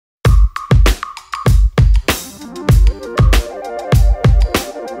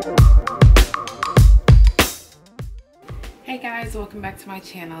guys, welcome back to my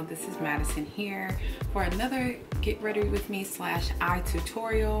channel. This is Madison here for another get ready with me / eye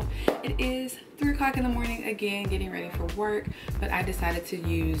tutorial. It is 3 o'clock in the morning again, getting ready for work, but I decided to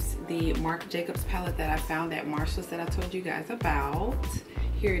use the Marc Jacobs palette that I found at Marshall's that I told you guys about.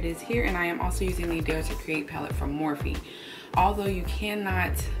 Here it is here, and I am also using the Dare to Create palette from Morphe. Although you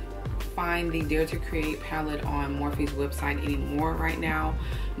cannot find the Dare to Create palette on Morphe's website anymore right now,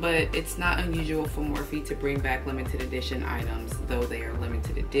 but it's not unusual for Morphe to bring back limited edition items, though they are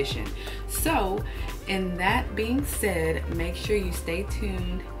limited edition. So, in that being said, make sure you stay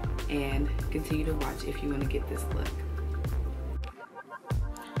tuned and continue to watch if you want to get this look.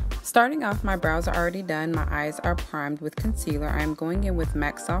 Starting off, my brows are already done, my eyes are primed with concealer. I am going in with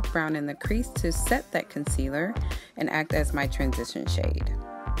MAC Soft Brown in the crease to set that concealer and act as my transition shade.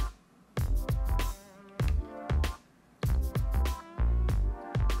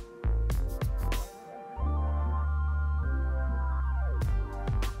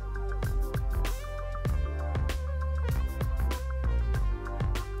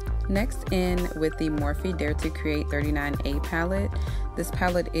 Next, in with the Morphe Dare to Create 39A palette. This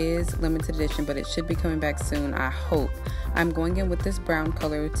palette is limited edition, but it should be coming back soon, I hope. I'm going in with this brown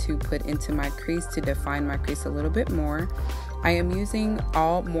color to put into my crease to define my crease a little bit more. I am using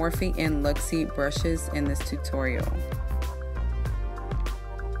all Morphe and Luxie brushes in this tutorial.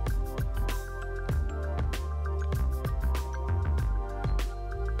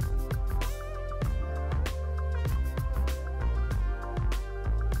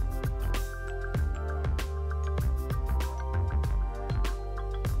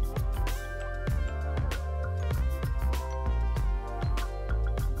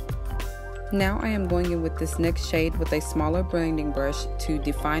 Now I am going in with this next shade with a smaller blending brush to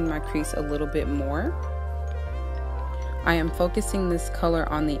define my crease a little bit more. I am focusing this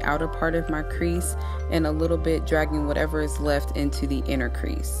color on the outer part of my crease and a little bit dragging whatever is left into the inner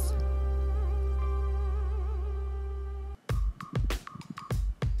crease.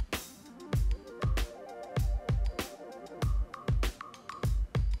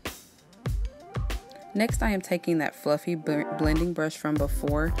 Next, I am taking that fluffy blending brush from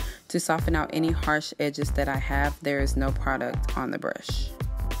before to soften out any harsh edges that I have. There is no product on the brush.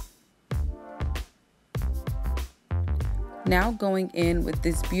 Now going in with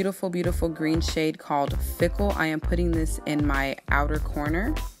this beautiful, beautiful green shade called Fickle. I am putting this in my outer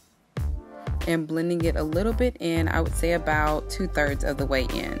corner and blending it a little bit in, I would say about 2/3 of the way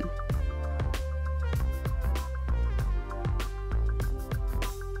in.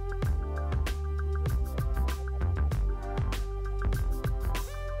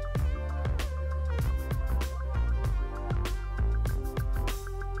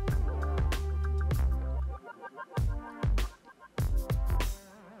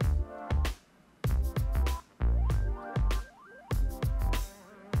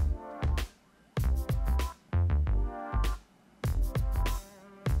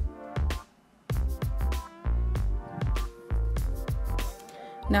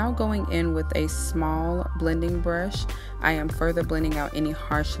 Now going in with a small blending brush, I am further blending out any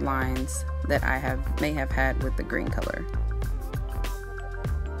harsh lines that I may have had with the green color.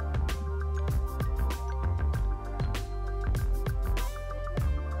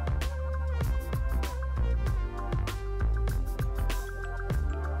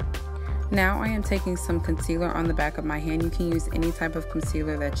 Now I am taking some concealer on the back of my hand. You can use any type of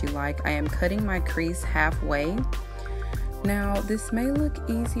concealer that you like. I am cutting my crease halfway. Now, this may look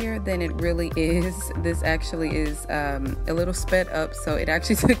easier than it really is. This actually is a little sped up, so it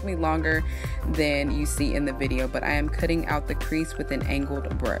actually took me longer than you see in the video, but I am cutting out the crease with an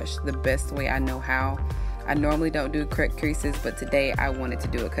angled brush, the best way I know how. I normally don't do cut creases, but today I wanted to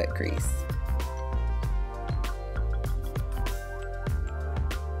do a cut crease.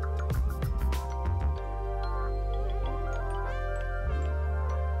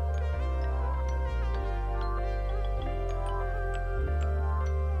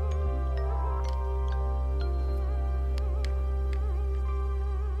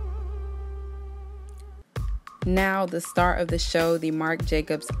 Now the star of the show, the Marc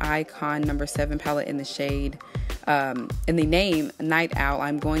Jacobs Icon No. 7 palette in the shade, in the name Night Owl.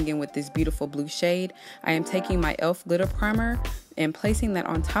 I'm going in with this beautiful blue shade. I am taking my E.l.f. glitter primer and placing that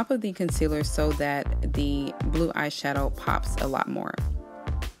on top of the concealer so that the blue eyeshadow pops a lot more.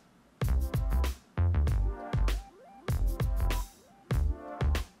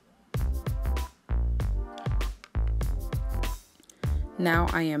 Now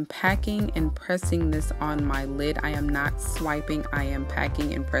I am packing and pressing this on my lid. I am not swiping, I am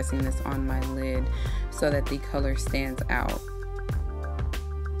packing and pressing this on my lid so that the color stands out.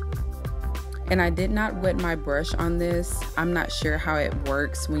 And I did not wet my brush on this. I'm not sure how it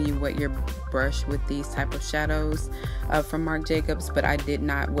works when you wet your brush with these type of shadows from Marc Jacobs, but I did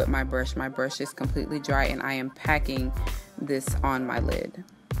not wet my brush. My brush is completely dry and I am packing this on my lid.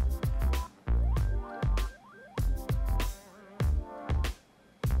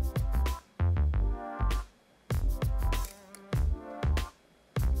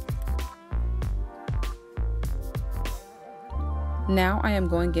 Now I am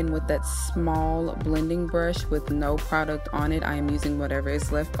going in with that small blending brush with no product on it. I am using whatever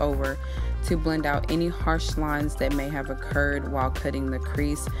is left over to blend out any harsh lines that may have occurred while cutting the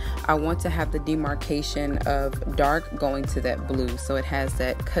crease. I want to have the demarcation of dark going to that blue, so it has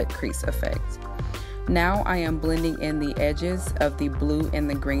that cut crease effect. Now I am blending in the edges of the blue and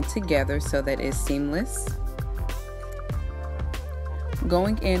the green together so that it's seamless.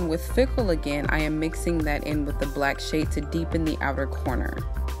 Going in with Fickle again, I am mixing that in with the black shade to deepen the outer corner.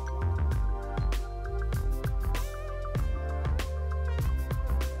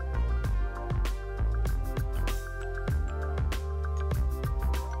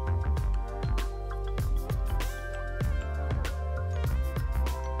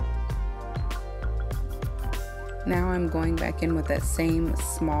 Now I'm going back in with that same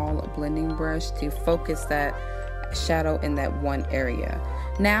small blending brush to focus that shadow in that one area.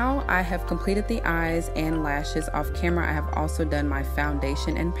 Now I have completed the eyes and lashes off camera. I have also done my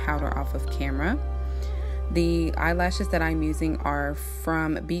foundation and powder off of camera. The eyelashes that I'm using are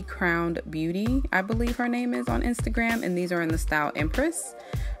from Be Crowned Beauty, I believe her name is on Instagram, and these are in the style Empress.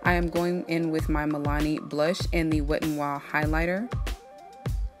 I am going in with my Milani blush and the Wet n Wild highlighter.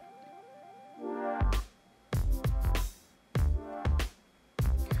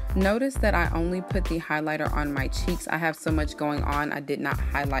 Notice that I only put the highlighter on my cheeks. I have so much going on, I did not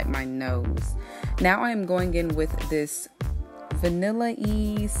highlight my nose. Now I am going in with this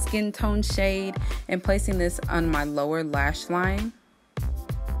vanilla-y skin tone shade and placing this on my lower lash line.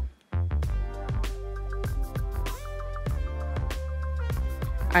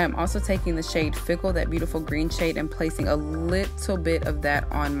 I am also taking the shade Fickle, that beautiful green shade, and placing a little bit of that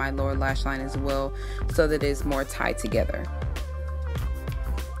on my lower lash line as well so that it is more tied together.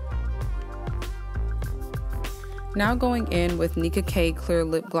 Now going in with Nicka K Clear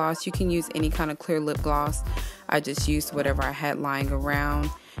Lip Gloss. You can use any kind of clear lip gloss. I just used whatever I had lying around,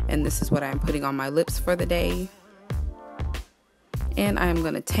 and this is what I'm putting on my lips for the day. And I'm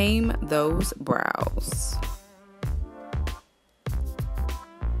going to tame those brows.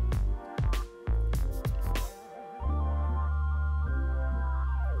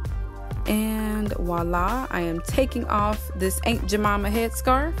 And voila, I am taking off this Aunt Jemima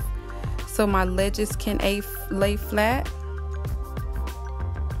headscarf so my ledges can lay flat.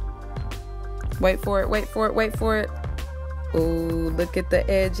 Wait for it, wait for it, wait for it. Ooh, look at the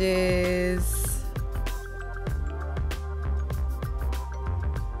edges.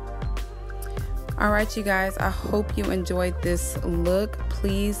 Alright, you guys, I hope you enjoyed this look.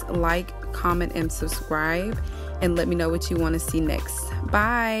 Please like, comment, and subscribe, and let me know what you want to see next.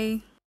 Bye.